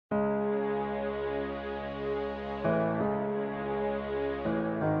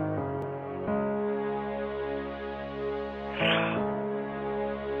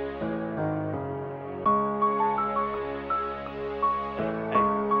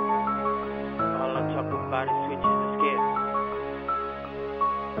Ay.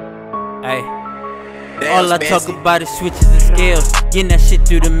 All I talk about is switches and scales, getting that shit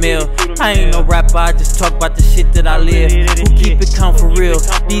through the mail. I ain't no rapper, I just talk about the shit that I live. Who keep it count for real?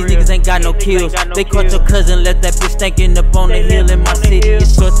 These niggas ain't got no kills. They caught your cousin, left that bitch stinking up on the hill in my city.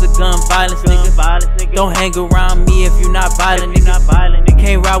 It's sorts of gun violence, nigga. Don't hang around me if you not violent, nigga.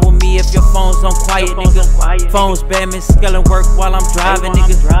 Can't ride with me if your phone's on quiet, nigga. Phone's bad, misspelling work while I'm driving,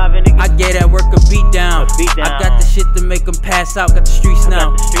 nigga. I gave that work a beat down. I got the shit to make him pass out, got the streets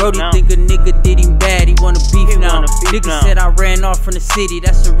now. Brody think a nigga did him bad, he wanna beef now. Nigga said I ran off from the city,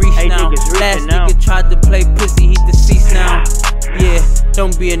 that's a reach now. Last nigga tried to play pussy, he deceased now. Yeah,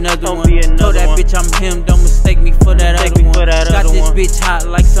 don't be another one. Told that bitch I'm him, don't mistake me for that other one. Got this bitch hot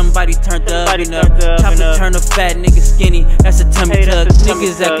like somebody turned the oven up. Chopper turn a fat nigga skinny, that's a tummy tuck.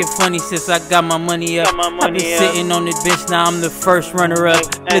 Niggas acting funny since I got my money up. I been sitting on this bitch, now I'm the first runner up.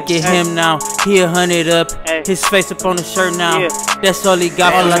 Look at him now, he 100 up. His face up on the shirt now, that's all he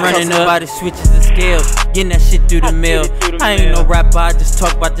got for running up. By the switches and scales, getting that shit through the mail. I ain't no rapper, I just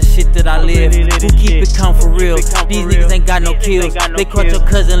talk about the shit that I live. Who keep it count for real? These niggas ain't got no kills. They caught your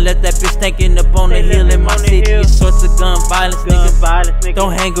cousin, left that bitch stinking up on the hill in my city. It's sorts of gun violence, nigga.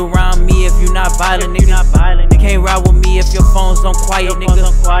 Don't hang around me if you not violent, nigga. Can't ride with me if your phone's on quiet,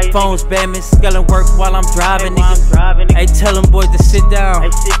 nigga. Phone's bad, misspelling work while I'm driving, nigga. Hey, tell them boys to sit down.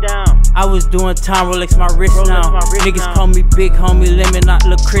 I was doing time, Rolex my wrist now. Niggas call me big homie, lemon, not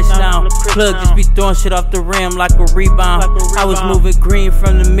look Chris now. Plug just be throwing shit off the rim like a rebound. I was moving green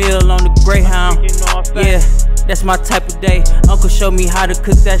from the mill on the Greyhound. Yeah, that's my type of day. Uncle showed me how to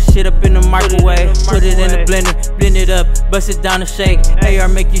cook that shit up in the microwave. Put it in the blender, blend it up, bust it down and shake. AR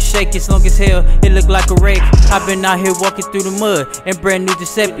make you shake as long as hell, it look like a rake. I been out here walking through the mud in brand new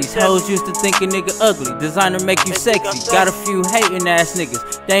Giuseppe's. Hoes used to think a nigga ugly, designer make you sexy. Got a few hating ass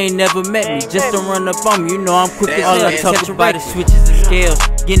niggas, they ain't never met me. Just don't run up on me, you know I'm quick as hell. I talk about the switches and scales,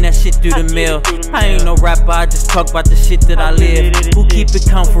 getting that shit through the mail. I ain't no rapper, I just talk about the shit that I live. Who keep it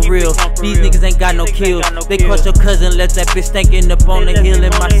count for real? These niggas ain't got no kills. They caught your cousin, left that bitch stinking up on the hill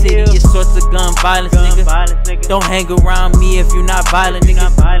in my city. It's sorts of gun violence, nigga. Don't hang around me if you not violent, nigga.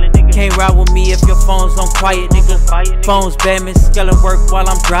 Can't ride with me if your phone's on quiet, nigga. Phone's bad, misspelling work while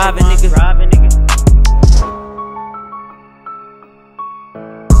I'm driving, nigga.